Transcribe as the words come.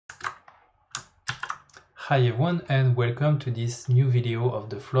Hi everyone and welcome to this new video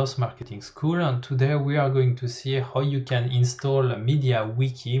of the Floss Marketing School, and today we are going to see how you can install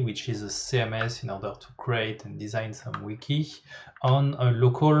MediaWiki, which is a CMS, in order to create and design some wiki on a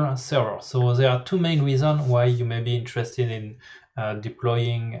local server. So there are two main reasons why you may be interested in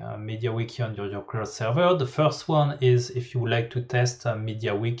deploying MediaWiki on your local server. The first one is if you would like to test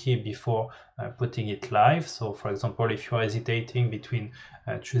MediaWiki before putting it live. So for example, if you are hesitating between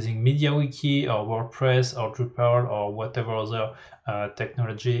choosing MediaWiki or WordPress or Drupal or whatever other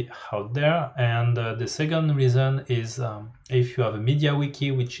technology out there. And the second reason is if you have a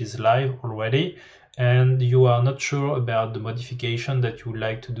MediaWiki which is live already and you are not sure about the modification that you would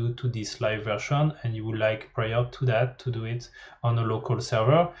like to do to this live version, and you would like prior to that to do it on a local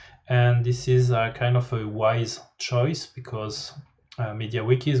server. And this is kind of a wise choice because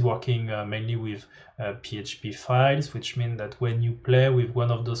MediaWiki is working mainly with PHP files, which means that when you play with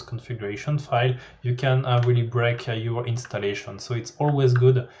one of those configuration files, you can really break your installation. So it's always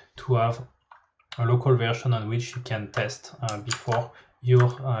good to have a local version on which you can test before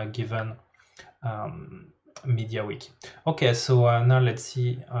your given MediaWiki. Okay, so now let's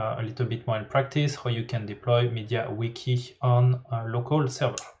see a little bit more in practice how you can deploy MediaWiki on a local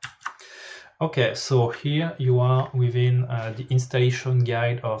server. Okay, so here you are within the installation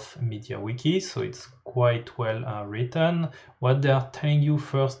guide of MediaWiki, so it's quite well written. What they are telling you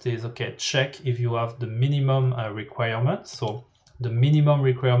first is, okay, check if you have the minimum requirements. So the minimum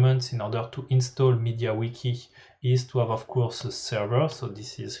requirements in order to install MediaWiki is to have, of course, a server. So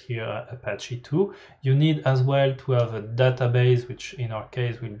this is here Apache 2. You need as well to have a database, which in our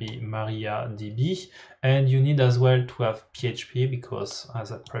case will be MariaDB. And you need as well to have PHP because,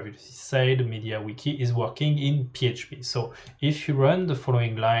 as I previously said, MediaWiki is working in PHP. So if you run the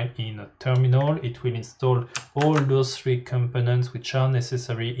following line in a terminal, it will install all those three components which are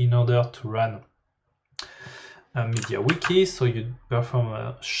necessary in order to run MediaWiki. So you perform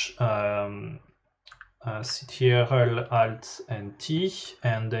a ctrl alt and T,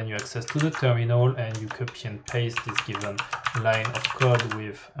 and then you access to the terminal and you copy and paste this given line of code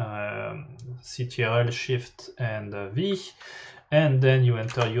with ctrl shift and V, and then you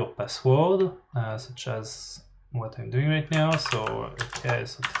enter your password, such as what I'm doing right now. So okay,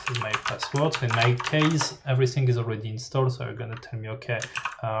 so this is my password. So in my case, everything is already installed, so you're gonna tell me okay,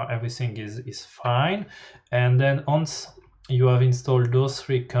 everything is fine. And then once you have installed those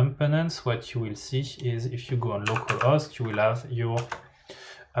three components, what you will see is if you go on localhost, you will have your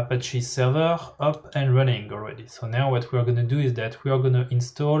Apache server up and running already. So now what we are going to do is that we are going to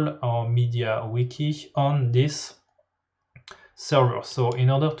install our MediaWiki on this server. So in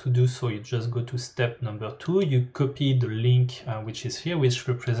order to do so, you just go to step number 2, you copy the link which is here, which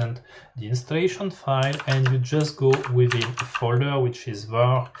represents the installation file, and you just go within a folder which is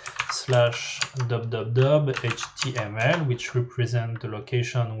var/www.html, which represents the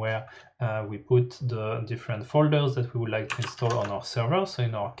location where we put the different folders that we would like to install on our server. So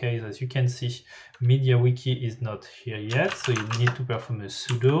in our case, as you can see, MediaWiki is not here yet, so you need to perform a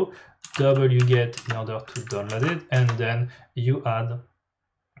sudo wget in order to download it, and then you add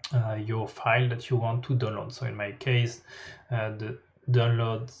your file that you want to download. So in my case, the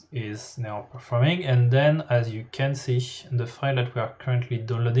download is now performing, and then as you can see, the file that we are currently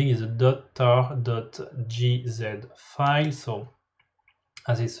downloading is a .tar.gz file. So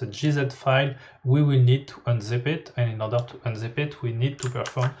as it's a GZ file, we will need to unzip it, and in order to unzip it, we need to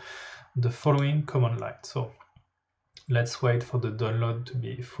perform the following command line. So let's wait for the download to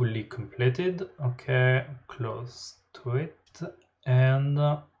be fully completed. Okay, close to it, and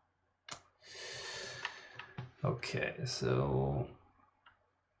okay, so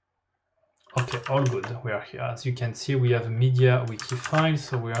okay, all good, we are here. As you can see, we have a MediaWiki file,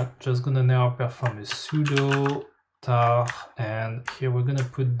 so we are just gonna now perform a sudo tar, and here we're gonna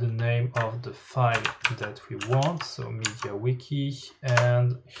put the name of the file that we want, so MediaWiki,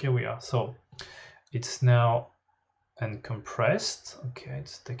 and here we are. So it's now uncompressed. Okay,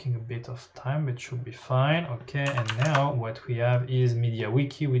 it's taking a bit of time, but it should be fine. Okay, and now what we have is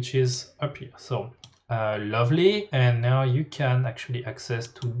MediaWiki, which is up here. So lovely, and now you can actually access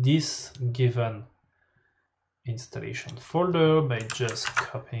to this given installation folder by just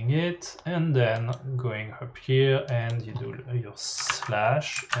copying it and then going up here, and you do your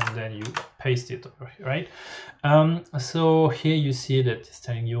slash and then you paste it over here, right? So here you see that it's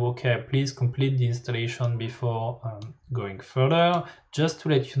telling you, okay, please complete the installation before going further. Just to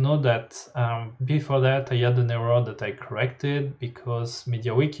let you know that before that I had an error that I corrected because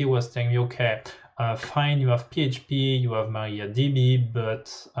MediaWiki was telling me, okay, fine, you have PHP, you have MariaDB,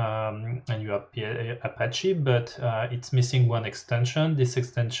 but and you have Apache, but it's missing one extension. This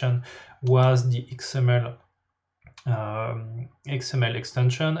extension was the XML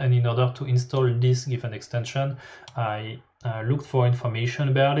extension, and in order to install this given extension, I looked for information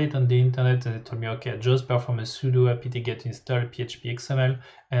about it on the internet, and it told me, okay, just perform a sudo apt-get install php xml,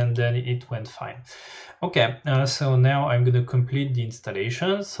 and then it went fine. Okay, so now I'm going to complete the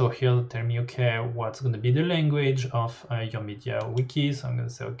installation. So here tell me, okay, what's going to be the language of your MediaWiki. So I'm going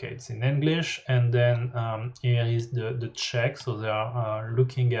to say, okay, it's in English, and then here is the check. So they are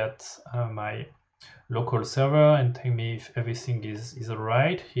looking at my local server and tell me if everything is all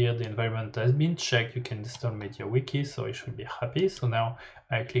right. Here the environment has been checked. You can install MediaWiki, so I should be happy. So now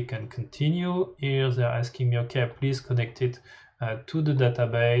I click on continue. Here they're asking me, okay, please connect it to the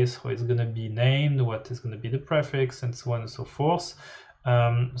database, how it's going to be named, what is going to be the prefix, and so on and so forth.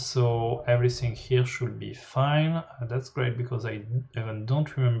 So everything here should be fine. That's great, because I even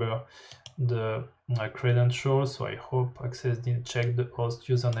don't remember the credentials, so I hope Access didn't check the host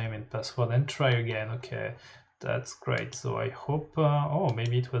username and password and try again. Okay, that's great. So I hope oh,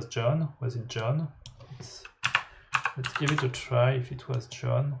 maybe it was John. Was it John? Let's give it a try if it was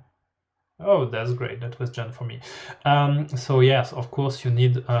John. Oh, that's great. That was John for me. So yes, of course, you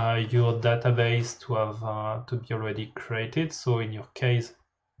need your database to have to be already created. So in your case,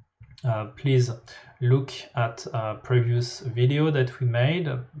 please look at a previous video that we made,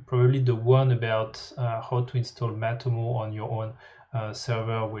 probably the one about how to install Matomo on your own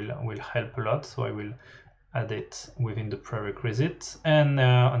server will help a lot. So I will add it within the prerequisites. And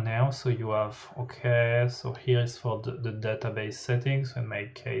now, so you have, okay, so here is for the database settings. So in my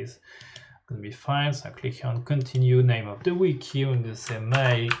case, going to be fine. So I click here on continue, name of the wiki. I'm going to say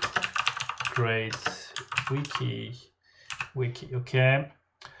my great wiki, okay.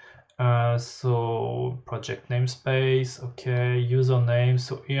 So project namespace, okay, username.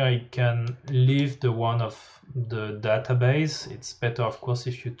 So here I can leave the one of the database. It's better, of course,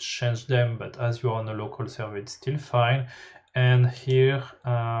 if you change them, but as you're on a local server, it's still fine. And here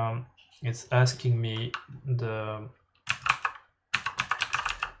it's asking me the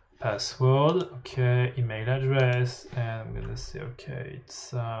password, okay, email address, and I'm gonna say, okay,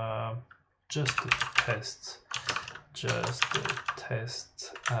 it's just a test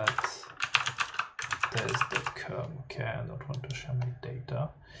at test.com. Okay, I don't want to share my data,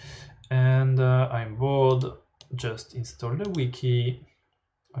 and I'm bored. Just install the wiki.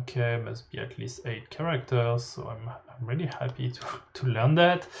 Okay, must be at least 8 characters, so I'm really happy to learn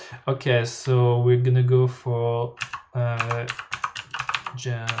that. Okay, so we're gonna go for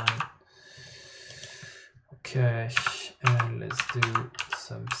Jan. Okay, and let's do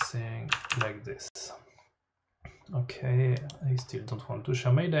something like this. Okay, I still don't want to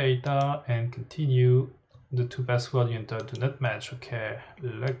share my data, and continue. The 2 passwords you entered do not match. Okay,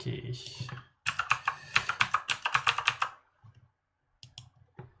 lucky.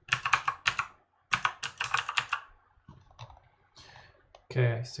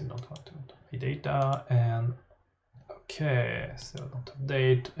 Okay, I still don't want to enter my data, and okay, so don't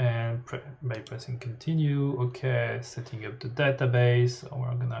update, and by pressing continue. Okay, setting up the database. So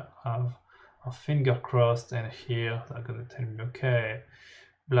we're gonna have our finger crossed, and here they're gonna tell me, okay,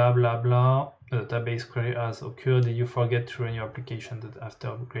 blah blah blah, the database query has occurred. Did you forget to run your application that after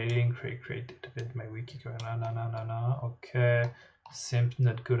upgrading create database my wiki? Okay, seems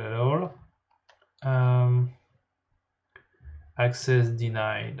not good at all. Access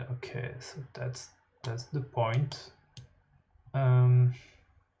denied. Okay, so that's the point.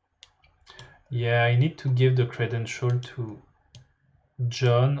 Yeah, I need to give the credential to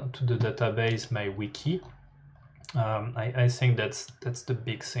John to the database my wiki. I think that's the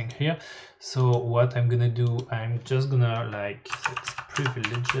big thing here. So what I'm gonna do, I'm just gonna like set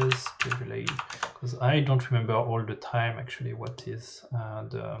privilege, because I don't remember all the time actually what is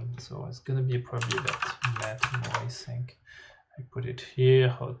so it's gonna be probably about Matomo. I think I put it here,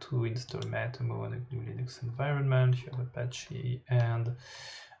 how to install Matomo on a new Linux environment. You have Apache, and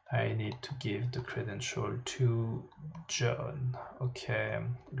I need to give the credential to John. Okay,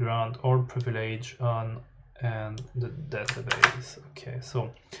 grant all privilege on and the database. Okay,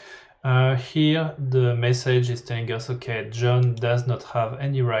 so here the message is telling us, okay, John does not have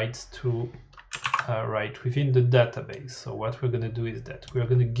any rights to write within the database. So what we're going to do is that we're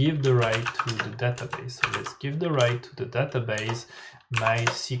going to give the right to the database. So let's give the right to the database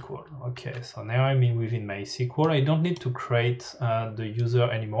MySQL. Okay, so now I'm within MySQL. I don't need to create the user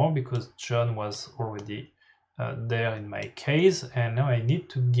anymore because John was already there in my case, and now I need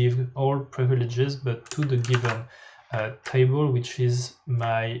to give all privileges, but to the given table, which is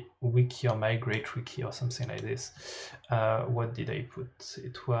my wiki or my great wiki or something like this. What did I put?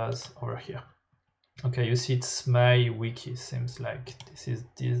 It was over here. Okay, you see it's my wiki. Seems like this is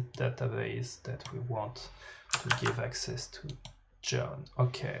this database that we want to give access to John.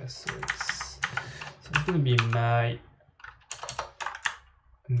 Okay, so it's gonna be my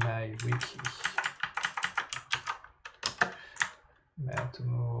wiki.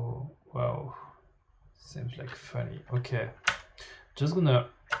 Wow, seems like funny. Okay, just gonna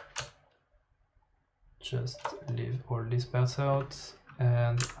leave all these parts out,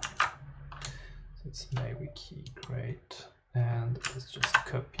 and it's my wiki. Great, and let's just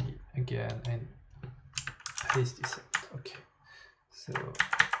copy again and paste this out. Okay, so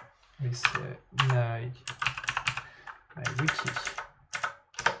we say my wiki.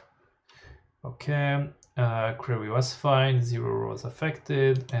 Okay, query was fine, 0 rows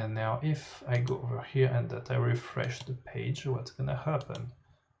affected, and now if I go over here and that I refresh the page, what's gonna happen?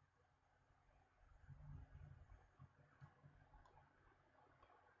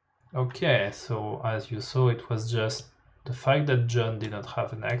 Okay, so as you saw, it was just the fact that John did not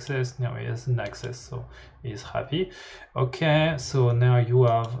have an access. Now he has an access, so he's happy. Okay, so now you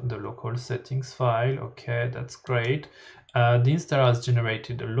have the local settings file. Okay, that's great. The installer has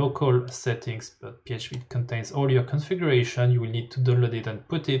generated a local settings.php. It contains all your configuration. You will need to download it and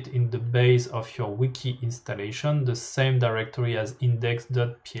put it in the base of your wiki installation, the same directory as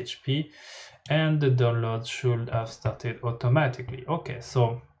index.php, and the download should have started automatically. Okay,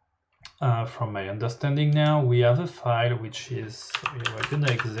 so from my understanding now, we have a file which is, we're gonna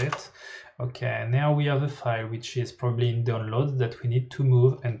exit. Okay, now we have a file which is probably in download that we need to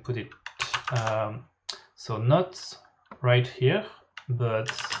move and put it, so not right here, but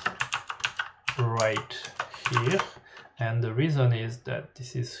right here. And the reason is that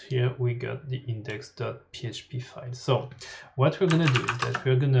this is here we got the index.php file. So what we're gonna do is that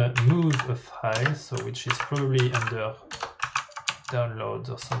we're gonna move a file, so which is probably under downloads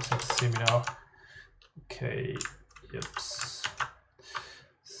or something similar. Okay, yep.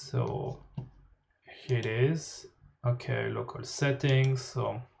 So here it is. Okay, local settings.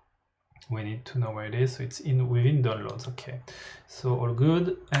 So we need to know where it is. So it's within downloads. Okay, so all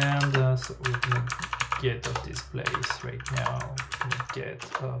good. And so we're gonna get off this place right now. Get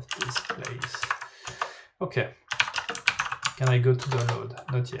off this place. Okay. Can I go to download?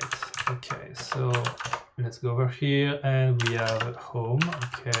 Not yet. Okay, so let's go over here and we have home,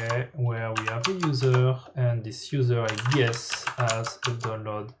 okay, where we have a user, and this user, I guess, has a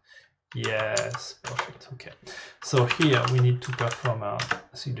download. Yes, perfect. Okay, so here we need to perform a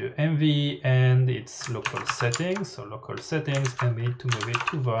sudo env and its local settings. So local settings, and we need to move it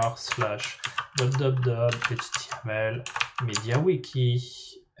to var/.html MediaWiki,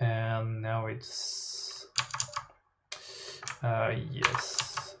 and now it's yes.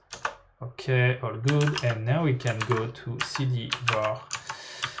 Okay, all good, and now we can go to cd var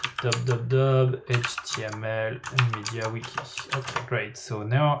html MediaWiki. Okay, great. So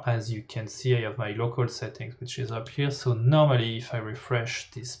now, as you can see, I have my local settings, which is up here. So normally, if I refresh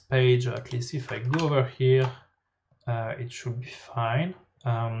this page, or at least if I go over here, it should be fine.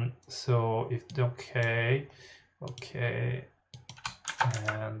 So if okay,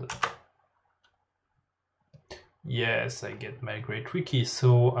 and yes, I get my great wiki.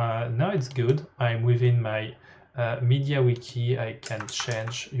 So now it's good. I'm within my MediaWiki. I can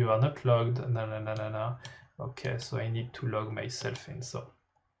change. You are not logged. No. Okay, so I need to log myself in. So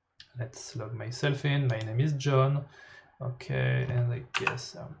let's log myself in. My name is John. Okay, and I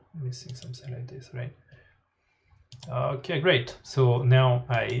guess I'm missing something like this, right? Okay, great. So now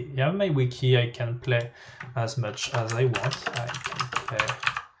I have my wiki. I can play as much as I want. I can play,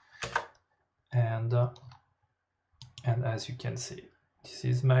 and as you can see, this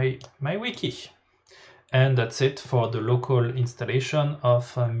is my wiki. And that's it for the local installation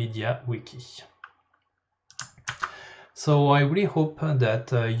of MediaWiki. So I really hope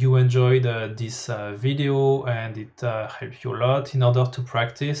that you enjoyed this video and it helped you a lot. In order to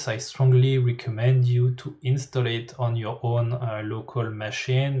practice, I strongly recommend you to install it on your own local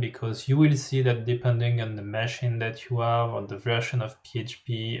machine, because you will see that depending on the machine that you have, on the version of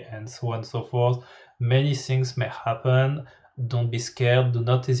PHP and so on and so forth, many things may happen. Don't be scared. Do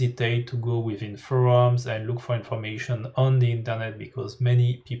not hesitate to go within forums and look for information on the internet, because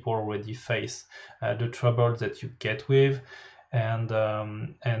many people already face the trouble that you get with, and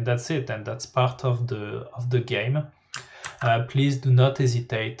that's it, and that's part of the game. Please do not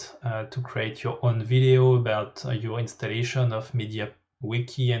hesitate to create your own video about your installation of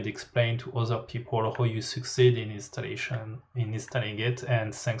MediaWiki and explain to other people how you succeed in installing it.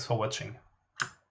 And thanks for watching.